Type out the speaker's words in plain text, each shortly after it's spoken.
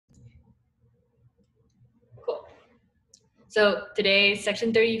So today,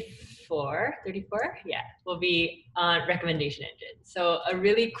 section 34, yeah, will be on recommendation engines. So a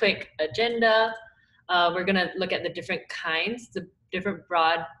really quick agenda. We're gonna look at the different kinds, the different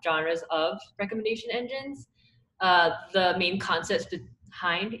broad genres of recommendation engines, the main concepts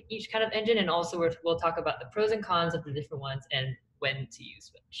behind each kind of engine, and also we'll talk about the pros and cons of the different ones and when to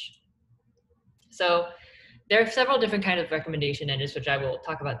use which. So there are several different kinds of recommendation engines, which I will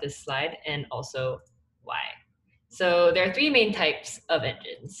talk about this slide and also why. So there are three main types of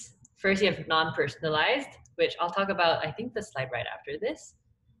engines. First, you have non-personalized, which I'll talk about, I think the slide right after this.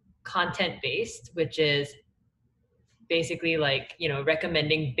 Content-based, which is basically like,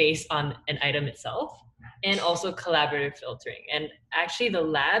 recommending based on an item itself, and also collaborative filtering. And actually the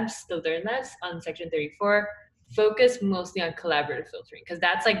Learn Labs on section 34 focus mostly on collaborative filtering because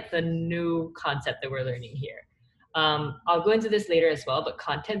that's like the new concept that we're learning here. I'll go into this later as well, but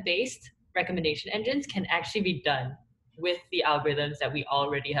content-based recommendation engines can actually be done with the algorithms that we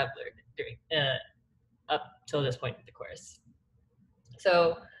already have learned during up till this point in the course.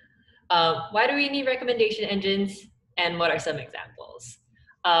 So why do we need recommendation engines, and what are some examples?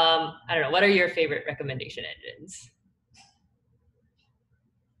 I don't know, what are your favorite recommendation engines?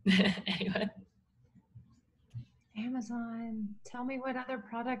 Anyone? Amazon. Tell me what other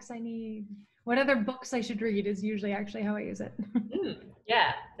products I need. What other books I should read is usually actually how I use it.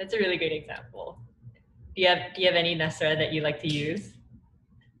 Yeah, that's a really great example. Do you have any, Nasra, that you like to use?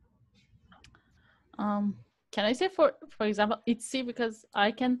 Can I say for example, Etsy, because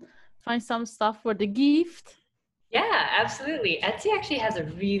I can find some stuff for the gift? Yeah, absolutely. Etsy actually has a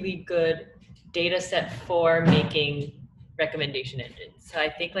really good data set for making recommendation engines. So I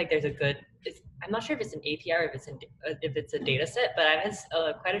think like there's a good, I'm not sure if it's an API or if it's a data set, but I've had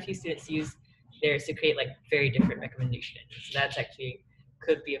quite a few students use theirs to create like very different recommendation engines. So that's actually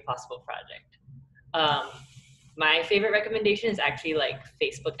could be a possible project. My favorite recommendation is actually like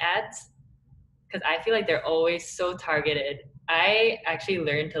Facebook ads, because I feel like they're always so targeted. I actually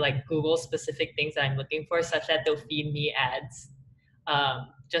learned to like Google specific things that I'm looking for, such that they'll feed me ads,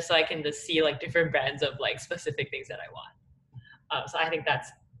 just so I can just see like different brands of like specific things that I want. So I think that's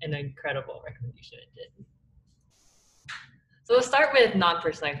an incredible recommendation engine. So we'll start with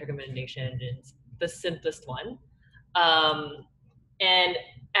non-personalized recommendation engines, the simplest one. And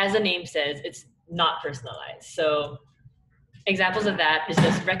as the name says, it's not personalized. So examples of that is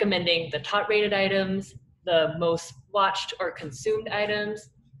just recommending the top rated items, the most watched or consumed items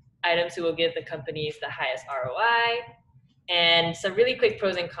who will give the companies the highest ROI. And some really quick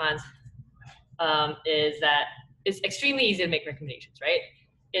pros and cons is that it's extremely easy to make recommendations, right?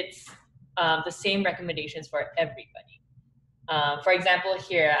 It's the same recommendations for everybody. For example,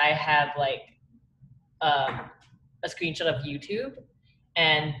 here I have like a screenshot of YouTube.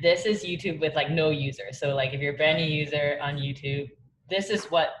 And this is YouTube with like no user. So like if you're a brand new user on YouTube, this is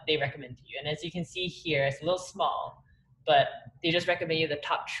what they recommend to you. And as you can see here, it's a little small, but they just recommend you the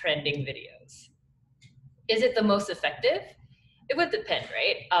top trending videos. Is it the most effective? It would depend,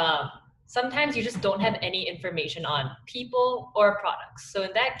 right? Sometimes you just don't have any information on people or products. So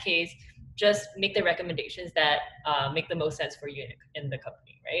in that case, just make the recommendations that make the most sense for you in the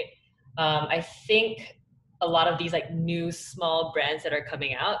company, right? I think a lot of these like new small brands that are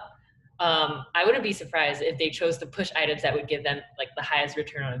coming out, I wouldn't be surprised if they chose to push items that would give them like the highest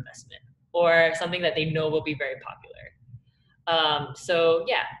return on investment, or something that they know will be very popular. So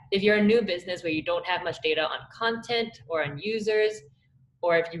yeah, if you're a new business where you don't have much data on content or on users,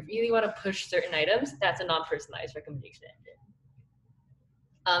 or if you really want to push certain items, that's a non-personalized recommendation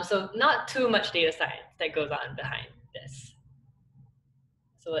engine. So not too much data science that goes on behind this.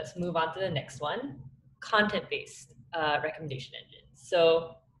 So let's move on to the next one. Content-based recommendation engines.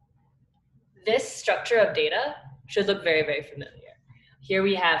 So this structure of data should look very, very familiar. Here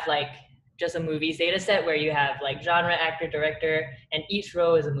we have like just a movies data set where you have like genre, actor, director, and each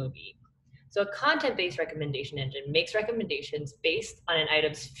row is a movie. So a content-based recommendation engine makes recommendations based on an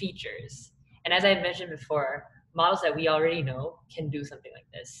item's features. And as I mentioned before, models that we already know can do something like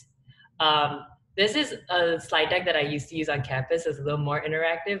this. This is a slide deck that I used to use on campus. It's a little more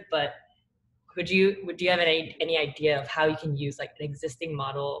interactive, but would you have any idea of how you can use like an existing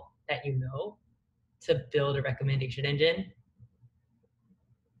model that you know to build a recommendation engine?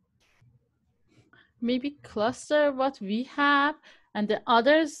 Maybe cluster what we have and the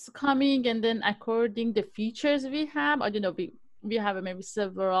others coming, and then according the features we have, I don't know, we have maybe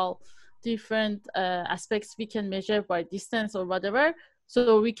several different aspects we can measure by distance or whatever,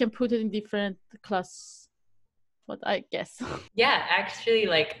 so we can put it in different class, what I guess. Yeah, actually,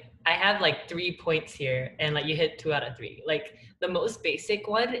 like I have like 3 points here, and like you hit 2 out of 3. Like the most basic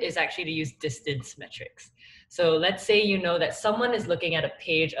one is actually to use distance metrics. So let's say you know that someone is looking at a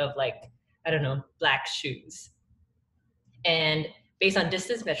page of like, I don't know, black shoes. And based on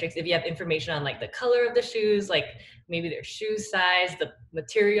distance metrics, if you have information on like the color of the shoes, like maybe their shoe size, the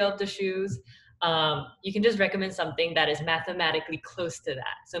material of the shoes, you can just recommend something that is mathematically close to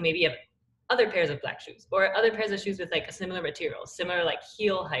that. So maybe you have other pairs of black shoes or other pairs of shoes with like a similar material, similar like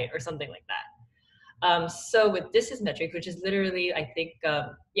heel height or something like that. So with distance metrics, which is literally, I think,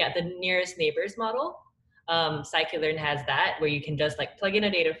 the nearest neighbors model, scikit-learn has that, where you can just like plug in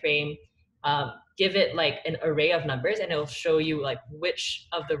a data frame, give it like an array of numbers, and it'll show you like which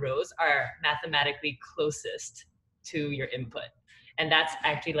of the rows are mathematically closest to your input. And that's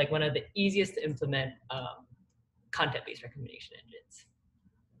actually like one of the easiest to implement content-based recommendation engines.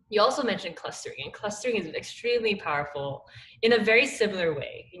 You also mentioned clustering, and clustering is extremely powerful in a very similar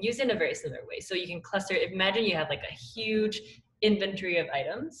way, and used in a very similar way. So you can cluster, imagine you have like a huge inventory of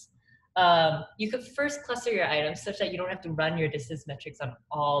items. You could first cluster your items such that you don't have to run your distance metrics on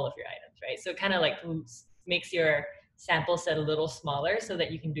all of your items, right? So it kind of like makes your sample set a little smaller so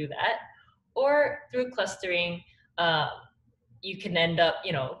that you can do that. Or through clustering, you can end up,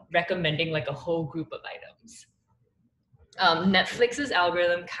 recommending like a whole group of items. Netflix's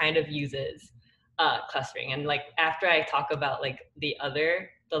algorithm kind of uses clustering, and like after I talk about like the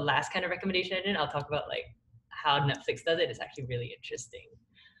last kind of recommendation engine, I'll talk about like how Netflix does it. It's actually really interesting.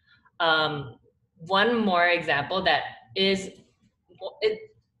 One more example that is a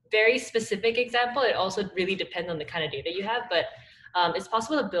very specific example. It also really depends on the kind of data you have, but it's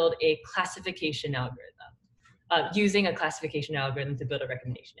possible to build a classification algorithm, using a classification algorithm to build a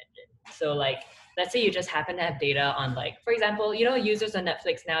recommendation engine. So like, let's say you just happen to have data on like, for example, users on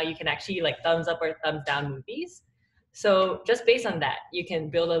Netflix now, you can actually like thumbs up or thumbs down movies. So just based on that, you can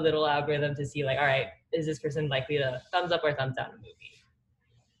build a little algorithm to see like, all right, is this person likely to thumbs up or thumbs down a movie?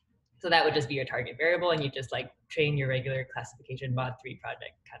 So that would just be your target variable, and you just like train your regular classification mod 3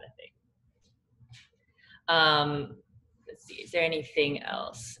 project kind of thing. Let's see, is there anything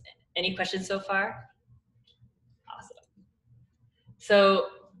else? Any questions so far? Awesome. So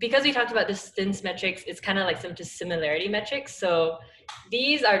because we talked about distance metrics, it's kind of like some just similarity metrics. So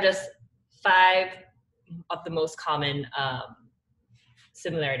these are just 5 of the most common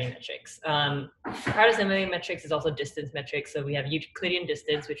similarity metrics. Part of similarity metrics is also distance metrics. So we have Euclidean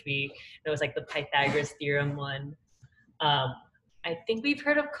distance, which we know is like the Pythagoras theorem one. I think we've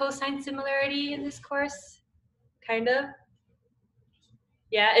heard of cosine similarity in this course, kind of.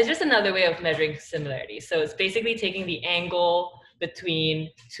 Yeah, it's just another way of measuring similarity. So it's basically taking the angle between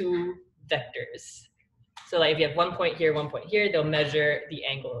 2 vectors. So like if you have 1 point here, 1 point here, they'll measure the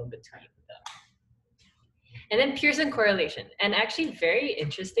angle in between them. And then Pearson correlation. And actually very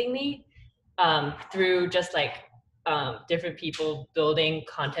interestingly, through just like different people building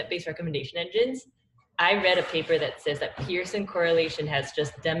content-based recommendation engines, I read a paper that says that Pearson correlation has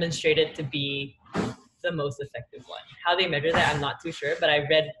just demonstrated to be the most effective one. How they measure that, I'm not too sure, but I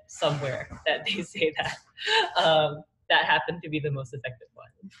read somewhere that they say that that happened to be the most effective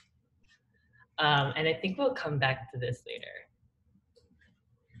one. And I think we'll come back to this later.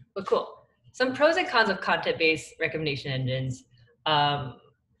 But cool. Some pros and cons of content-based recommendation engines.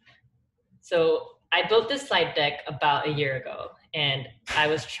 So I built this slide deck about a year ago, and I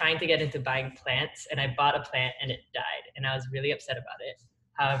was trying to get into buying plants, and I bought a plant and it died, and I was really upset about it.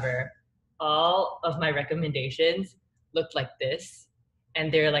 However, all of my recommendations looked like this,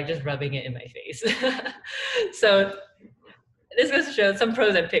 and they're like just rubbing it in my face. So this goes to show some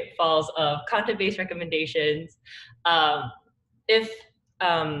pros and pitfalls of content-based recommendations.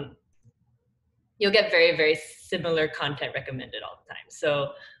 You'll get very, very similar content recommended all the time.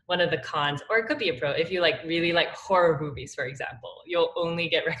 So one of the cons, or it could be a pro, if you like really like horror movies, for example, you'll only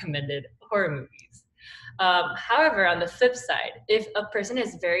get recommended horror movies. However, on the flip side, if a person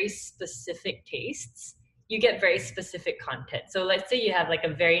has very specific tastes, you get very specific content. So let's say you have like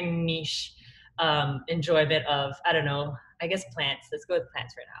a very niche enjoyment of, I don't know, I guess plants. Let's go with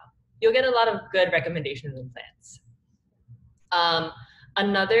plants right now. You'll get a lot of good recommendations in plants.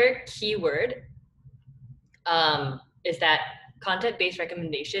 Another keyword is that content-based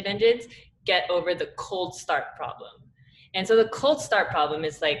recommendation engines get over the cold start problem. And so the cold start problem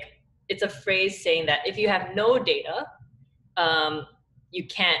is like, it's a phrase saying that if you have no data, you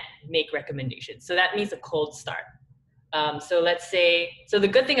can't make recommendations. So that means a cold start. So let's say, so the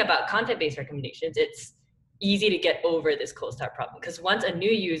good thing about content-based recommendations, it's easy to get over this cold start problem, because once a new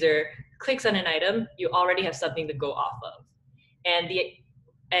user clicks on an item, you already have something to go off of.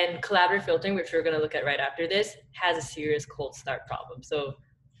 And collaborative filtering, which we're going to look at right after this, has a serious cold start problem. So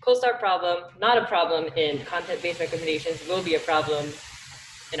CoStar problem, not a problem in content-based recommendations, will be a problem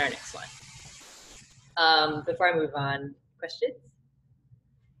in our next one. Before I move on, questions?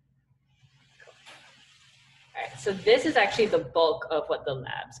 All right, so this is actually the bulk of what the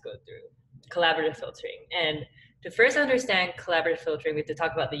labs go through, collaborative filtering. And to first understand collaborative filtering, we have to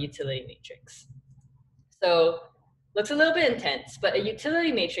talk about the utility matrix. So looks a little bit intense, but a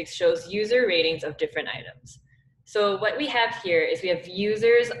utility matrix shows user ratings of different items. So what we have here is we have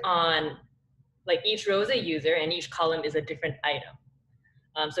users on, like each row is a user and each column is a different item.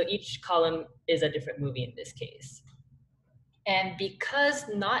 So each column is a different movie in this case. And because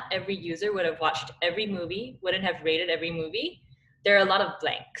not every user would have watched every movie, wouldn't have rated every movie, there are a lot of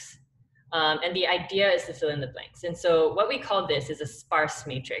blanks. And the idea is to fill in the blanks. And so what we call this is a sparse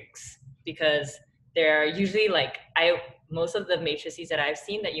matrix, because there are usually like, most of the matrices that I've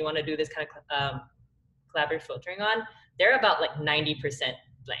seen that you want to do this kind of collaborative filtering on, they're about like 90%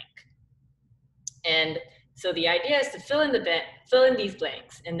 blank. And so the idea is to fill in these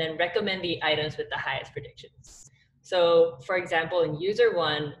blanks and then recommend the items with the highest predictions. So for example, in user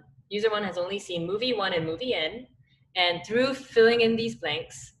one has only seen movie 1 and movie N, and through filling in these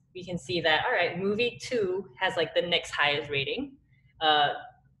blanks, we can see that, all right, movie 2 has like the next highest rating.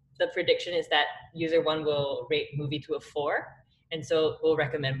 The prediction is that user 1 will rate movie 2 a 4, and so we'll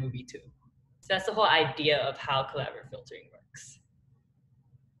recommend movie 2. So that's the whole idea of how collaborative filtering works.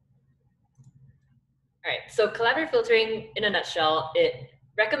 All right, so collaborative filtering in a nutshell, it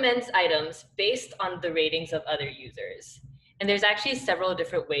recommends items based on the ratings of other users. And there's actually several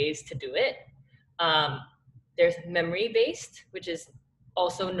different ways to do it. There's memory-based, which is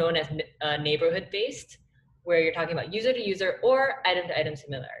also known as neighborhood-based, where you're talking about user-to-user or item-to-item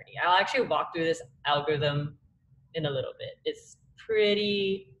similarity. I'll actually walk through this algorithm in a little bit. It's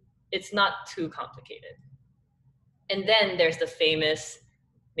not too complicated. And then there's the famous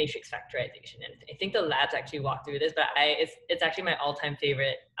matrix factorization. And I think the labs actually walk through this, but it's actually my all-time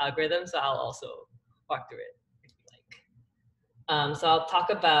favorite algorithm, so I'll also walk through it if you like. So I'll talk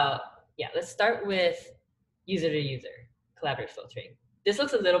about, let's start with user-to-user collaborative filtering. This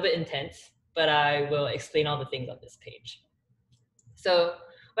looks a little bit intense, but I will explain all the things on this page. So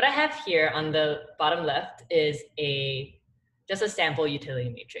what I have here on the bottom left is just a sample utility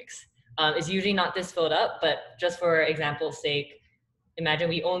matrix. It's usually not this filled up, but just for example's sake, imagine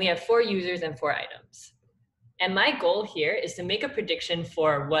we only have 4 users and 4 items. And my goal here is to make a prediction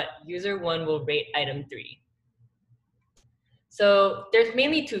for what user 1 will rate item 3. So there's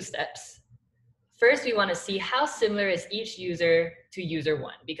mainly 2 steps. First, we want to see how similar is each user to user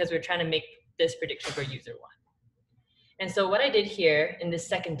 1, because we're trying to make this prediction for user 1. And so what I did here in this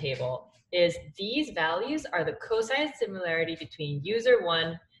second table is these values are the cosine similarity between user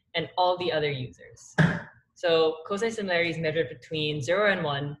 1 and all the other users. So cosine similarity is measured between 0 and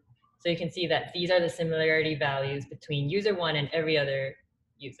 1. So you can see that these are the similarity values between user 1 and every other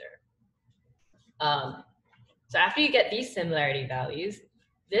user. So after you get these similarity values,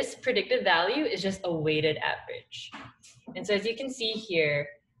 this predicted value is just a weighted average. And so as you can see here,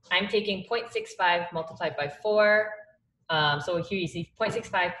 I'm taking 0.65 multiplied by 4. So here you see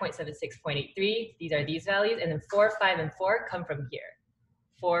 0.65, 0.76, 0.83. These are these values. And then 4, 5, and 4 come from here.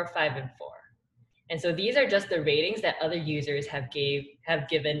 4, 5, and 4. And so these are just the ratings that other users have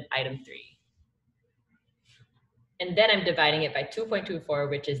given item 3. And then I'm dividing it by 2.24,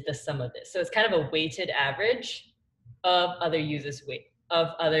 which is the sum of this. So it's kind of a weighted average of other users'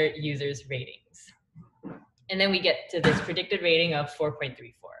 ratings. And then we get to this predicted rating of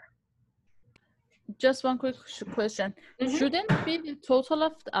 4.34. Just one quick question. Mm-hmm. Shouldn't be the total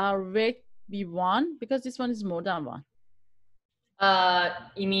of our rate be 1? Because this one is more than 1.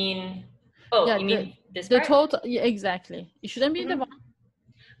 You mean, you mean this the part? total, yeah, exactly. It shouldn't be the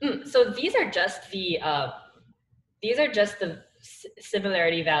 1. So these are just the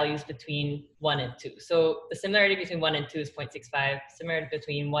similarity values between 1 and 2. So the similarity between 1 and 2 is 0.65. Similarity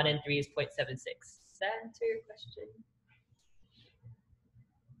between 1 and 3 is 0.76. Does that answer your question?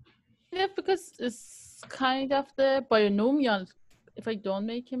 Yeah, because it's kind of the binomial, if I don't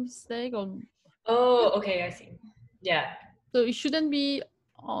make a mistake. Oh, okay, I see. Yeah. So it shouldn't be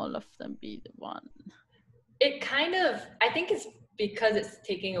all of them be the 1. It kind of, I think it's because it's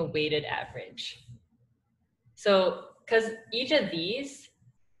taking a weighted average. So, because each of these,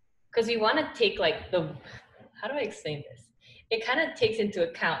 because we want to take like how do I explain this? It kind of takes into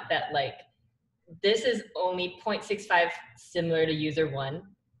account that like, this is only 0.65 similar to user 1.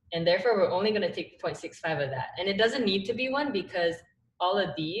 And therefore, we're only going to take 0.65 of that. And it doesn't need to be 1 because all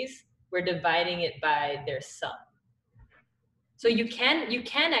of these, we're dividing it by their sum. So you can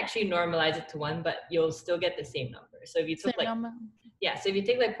actually normalize it to 1, but you'll still get the same number. So if you took yeah, so if you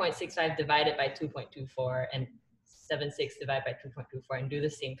take like 0.65 divided by 2.24 and 76 divided by 2.24 and do the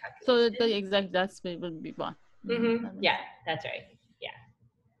same So calculation. the exact that's will be 1. Yeah, that's right. Yeah.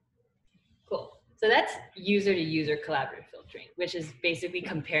 Cool. So that's user-to-user collaborative filtering, which is basically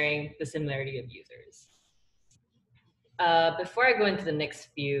comparing the similarity of users. Before I go into the next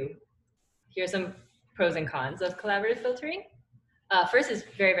few, here's some pros and cons of collaborative filtering. First is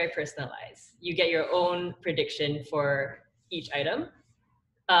very, very personalized. You get your own prediction for each item.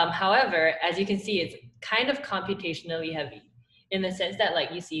 However, as you can see, it's kind of computationally heavy in the sense that,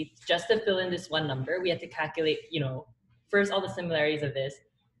 like, you see, just to fill in this one number, we have to calculate, first all the similarities of this,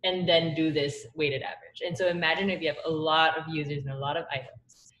 and then do this weighted average. And so imagine if you have a lot of users and a lot of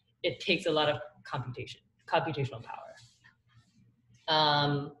items, it takes a lot of computational power.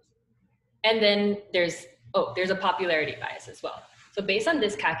 And then there's a popularity bias as well. So based on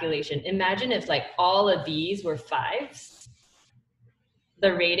this calculation, imagine if like all of these were 5s,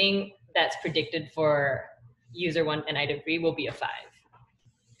 the rating that's predicted for user 1 and item 3 will be a 5,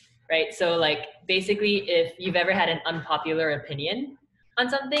 right? So like basically if you've ever had an unpopular opinion on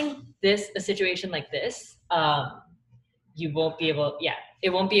something, a situation like this, it won't be able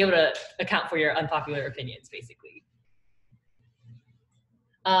to account for your unpopular opinions basically.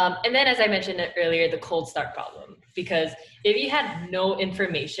 And then, as I mentioned earlier, the cold start problem, because if you had no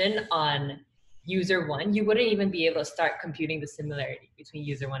information on user 1, you wouldn't even be able to start computing the similarity between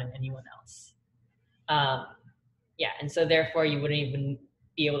user 1 and anyone else. And so therefore you wouldn't even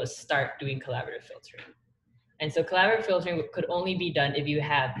be able to start doing collaborative filtering. And so collaborative filtering could only be done if you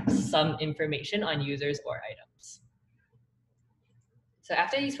have some information on users or items. So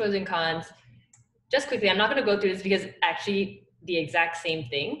after these pros and cons, just quickly, I'm not going to go through this because actually the exact same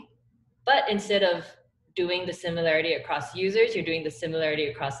thing, but instead of doing the similarity across users, you're doing the similarity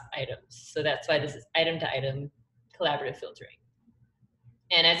across items. So that's why this is item to item collaborative filtering.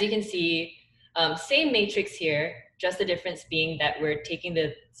 And as you can see, same matrix here, just the difference being that we're taking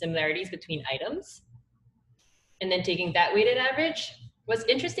the similarities between items and then taking that weighted average. What's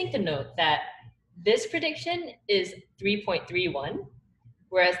interesting to note that this prediction is 3.31,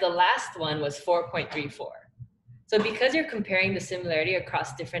 whereas the last one was 4.34. So because you're comparing the similarity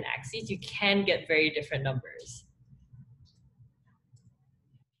across different axes, you can get very different numbers.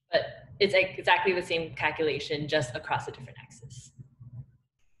 But it's like exactly the same calculation, just across a different axis.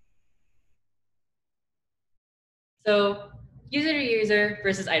 So user to user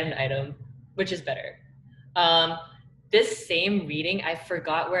versus item to item, which is better? This same reading, I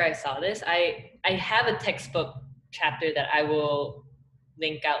forgot where I saw this. I have a textbook chapter that I will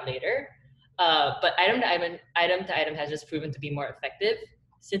link out later. But item to item has just proven to be more effective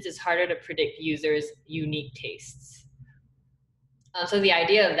since it's harder to predict users' unique tastes. So the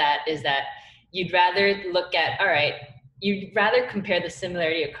idea of that is that you'd rather look at, you'd rather compare the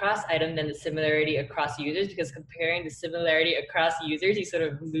similarity across item than the similarity across users, because comparing the similarity across users, you sort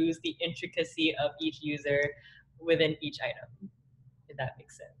of lose the intricacy of each user within each item, if that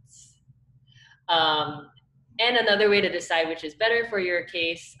makes sense. And another way to decide which is better for your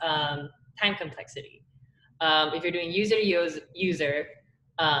case, time complexity. If you're doing user to user,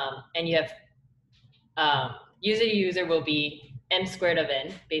 and you have user to user will be n squared of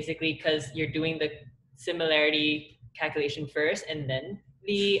n, basically because you're doing the similarity calculation first, and then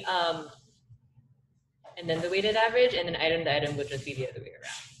the weighted average, and then item to item would just be the other way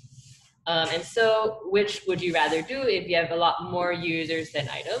around. And so, which would you rather do if you have a lot more users than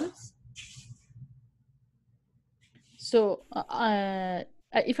items? So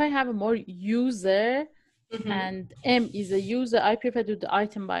if I have a more user and M is a user, I prefer to do the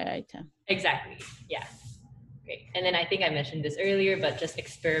item by item. Exactly. Yeah. Great. And then I think I mentioned this earlier, but just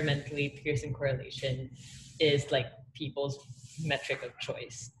experimentally, Pearson correlation is like people's metric of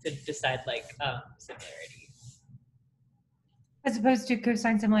choice to decide like similarity. As opposed to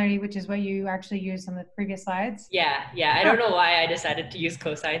cosine similarity, which is what you actually used on the previous slides. Yeah. I don't know why I decided to use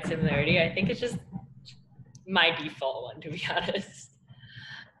cosine similarity. I think it's just my default one, to be honest.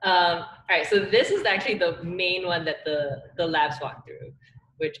 All right, so this is actually the main one that the labs walk through,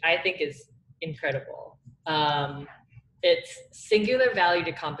 which I think is incredible. It's singular value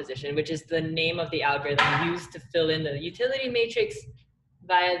decomposition, which is the name of the algorithm used to fill in the utility matrix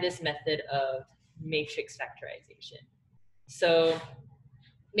via this method of matrix factorization. So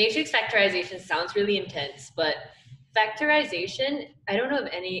matrix factorization sounds really intense, but factorization, I don't know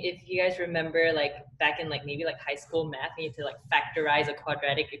if you guys remember like back in like maybe like high school math, you need to like factorize a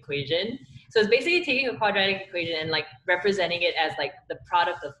quadratic equation. So it's basically taking a quadratic equation and like representing it as like the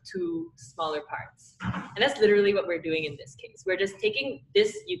product of two smaller parts. And that's literally what we're doing in this case. We're just taking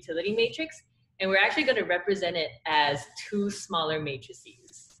this utility matrix And we're actually going to represent it as two smaller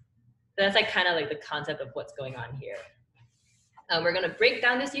matrices. So that's like kind of like the concept of what's going on here. We're going to break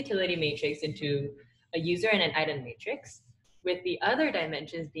down this utility matrix into a user and an item matrix, with the other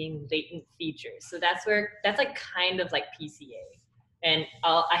dimensions being latent features. So that's like kind of like PCA. And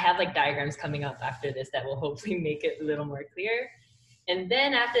I have like diagrams coming up after this that will hopefully make it a little more clear. And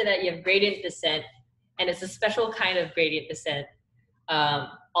then after that, you have gradient descent, and it's a special kind of gradient descent,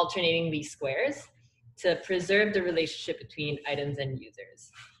 alternating these squares to preserve the relationship between items and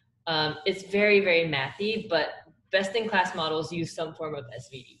users. It's very, very mathy, but best-in-class models use some form of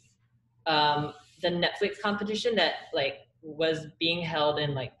SVD. The Netflix competition that like was being held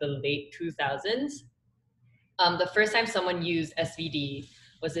in like the late 2000s, the first time someone used SVD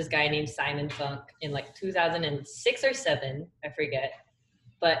was this guy named Simon Funk in like 2006 or 7, I forget.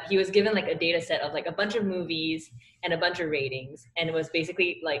 But he was given like a data set of like a bunch of movies and a bunch of ratings, and it was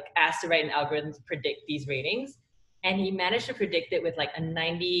basically like asked to write an algorithm to predict these ratings. And he managed to predict it with like a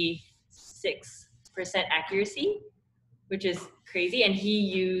 96% accuracy, which is crazy. And he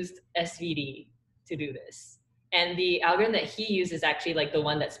used SVD to do this. And the algorithm that he used is actually like the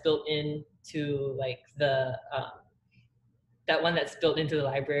one that's built into like the, that one that's built into the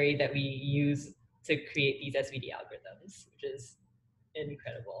library that we use to create these SVD algorithms, which is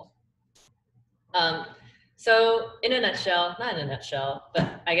incredible. So in a nutshell, not in a nutshell,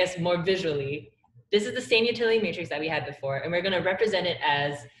 but I guess more visually, this is the same utility matrix that we had before, and we're going to represent it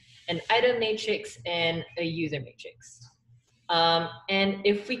as an item matrix and a user matrix. And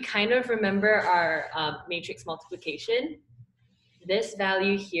if we kind of remember our matrix multiplication, this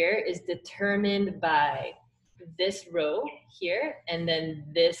value here is determined by this row here, and then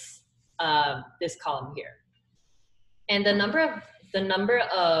this this column here. And the number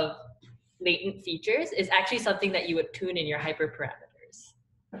of latent features is actually something that you would tune in your hyperparameters.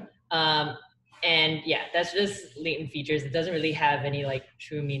 And yeah, that's just latent features. It doesn't really have any like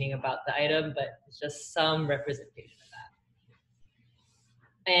true meaning about the item, but it's just some representation of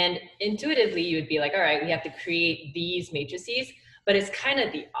that. And intuitively, you would be like, all right, we have to create these matrices, but it's kind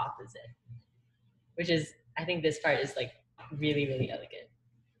of the opposite, which is, I think this part is like really, really elegant.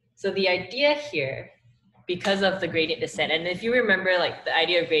 So the idea here, because of the gradient descent, and if you remember like the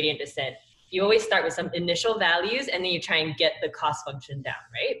idea of gradient descent, you always start with some initial values and then you try and get the cost function down,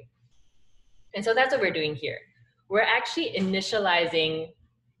 right? And so that's what we're doing here. We're actually initializing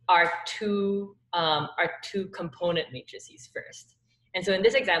our two component matrices first. And so in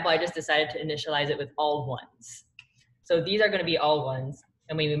this example, I just decided to initialize it with all ones. So these are going to be all ones,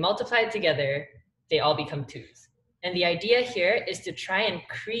 and when we multiply it together, they all become twos. And the idea here is to try and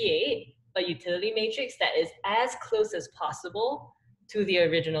create a utility matrix that is as close as possible to the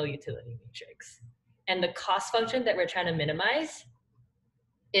original utility matrix. And the cost function that we're trying to minimize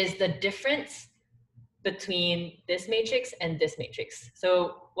is the difference between this matrix and this matrix.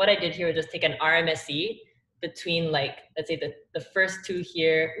 So what I did here was just take an RMSE between like, let's say the first two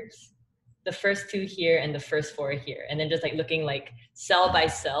here, the first two here and the first four here. And then just like looking like cell by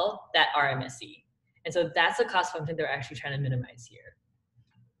cell, that RMSE. And so that's the cost function that we're actually trying to minimize here.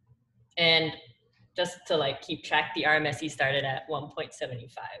 And just to like keep track, the RMSE started at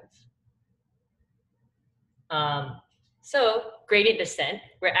 1.75. So gradient descent,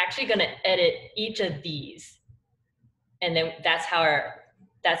 we're actually going to edit each of these, and then that's how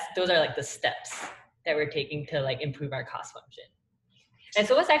those are like the steps that we're taking to like improve our cost function. And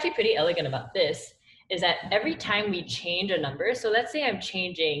so what's actually pretty elegant about this is that every time we change a number, so let's say I'm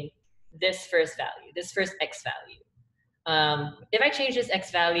changing this first value, this first X value. If I change this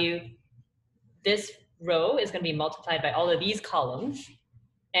X value, this row is going to be multiplied by all of these columns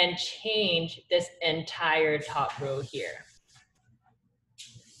and change this entire top row here.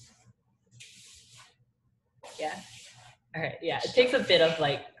 Yeah. All right. Yeah. It takes a bit of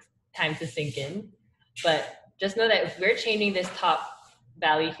like time to sink in, but just know that if we're changing this top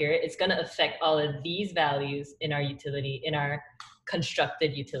value here, it's going to affect all of these values in our utility, in our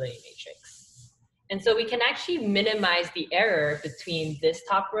constructed utility matrix. And so we can actually minimize the error between this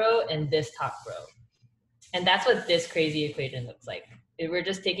top row and this top row. And that's what this crazy equation looks like. We're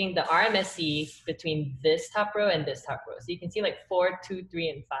just taking the RMSE between this top row and this top row. So you can see like 4, 2, 3,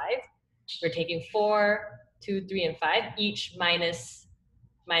 and 5. We're taking 4, 2, 3, and 5, each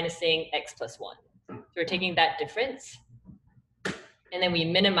minusing X plus 1. So we're taking that difference. And then we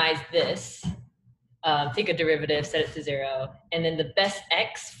minimize this, take a derivative, set it to 0. And then the best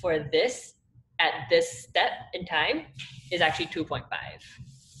X for this at this step in time is actually 2.5.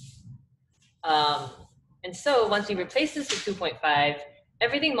 And so once we replace this with 2.5,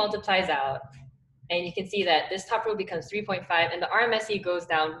 everything multiplies out, And you can see that this top row becomes 3.5 and the RMSE goes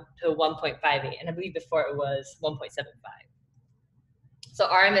down to 1.58. And I believe before it was 1.75. So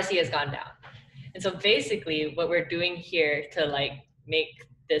RMSE has gone down. And so basically what we're doing here to like make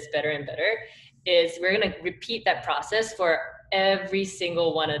this better and better is we're gonna repeat that process for every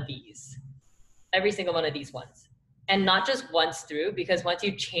single one of these ones. And not just once through, because once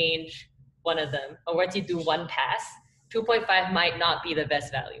you change one of them, or once you do one pass, 2.5 might not be the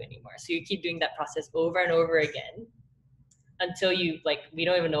best value anymore. So you keep doing that process over and over again until you, like, we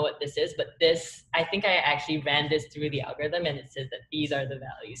don't even know what this is, but this, I think I actually ran this through the algorithm and it says that these are the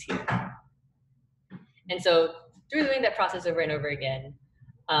values here. And so through doing that process over and over again,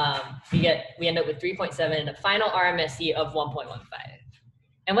 we end up with 3.7 and a final RMSE of 1.15.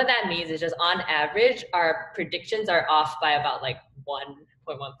 And what that means is just on average, our predictions are off by about like 1.15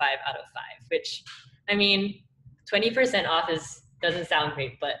 out of 5, which, I mean, 20% off doesn't sound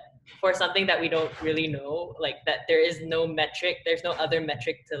great, but for something that we don't really know, like that there is no metric, there's no other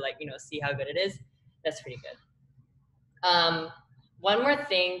metric to like, see how good it is, that's pretty good. One more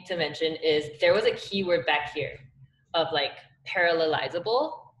thing to mention is there was a keyword back here of like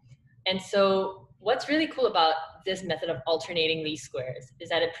parallelizable. And so what's really cool about this method of alternating least squares is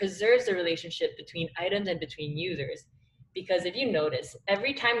that it preserves the relationship between items and between users. Because if you notice,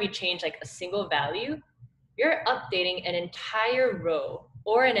 every time we change like a single value, you're updating an entire row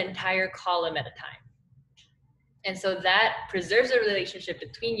or an entire column at a time. And so that preserves the relationship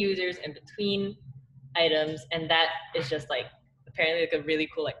between users and between items. And that is just like, apparently like a really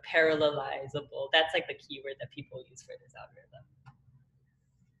cool, like parallelizable. That's like the keyword that people use for this algorithm.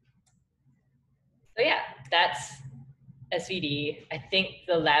 So yeah, that's SVD. I think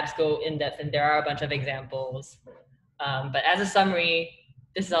the labs go in depth and there are a bunch of examples. But as a summary,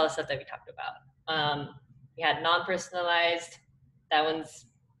 this is all the stuff that we talked about. We had non-personalized, that one's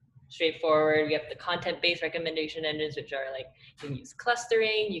straightforward. We have the content-based recommendation engines, which are like, you can use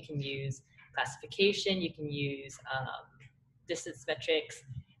clustering, you can use classification, you can use distance metrics.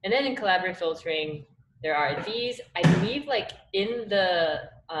 And then in collaborative filtering, there are these, I believe like in the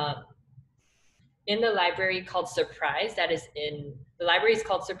library called Surprise, the library is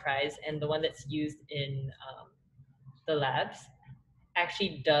called Surprise, and the one that's used in the labs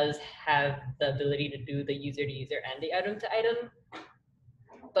actually does have the ability to do the user to user and the item to item,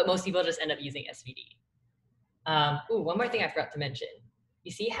 but most people just end up using SVD. One more thing I forgot to mention.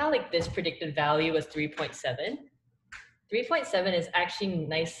 You see how like this predicted value was 3.7? 3.7 is actually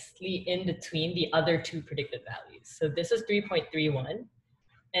nicely in between the other two predicted values. So this was 3.31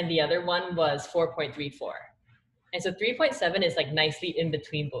 and the other one was 4.34. And so 3.7 is like nicely in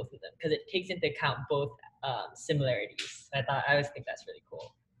between both of them because it takes into account both similarities. I always think that's really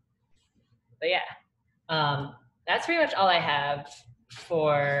cool. But yeah, that's pretty much all I have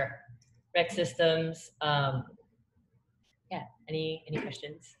for rec systems. Yeah, any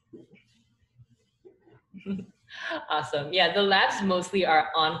questions? Awesome. Yeah, the labs mostly are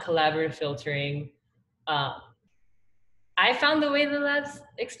on collaborative filtering. I found the way the labs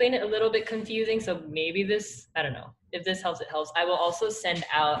explain it a little bit confusing, so maybe this, I don't know. If this helps, it helps. I will also send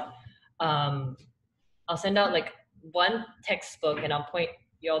out, I'll send out like one textbook and I'll point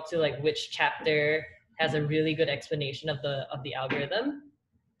you all to like which chapter has a really good explanation of the algorithm.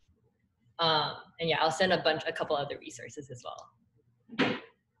 And yeah, I'll send a couple other resources as well.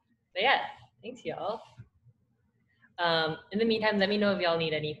 But yeah, thanks y'all. In the meantime, let me know if y'all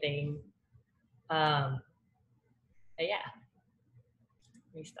need anything. But yeah,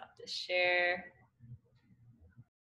 let me stop this share.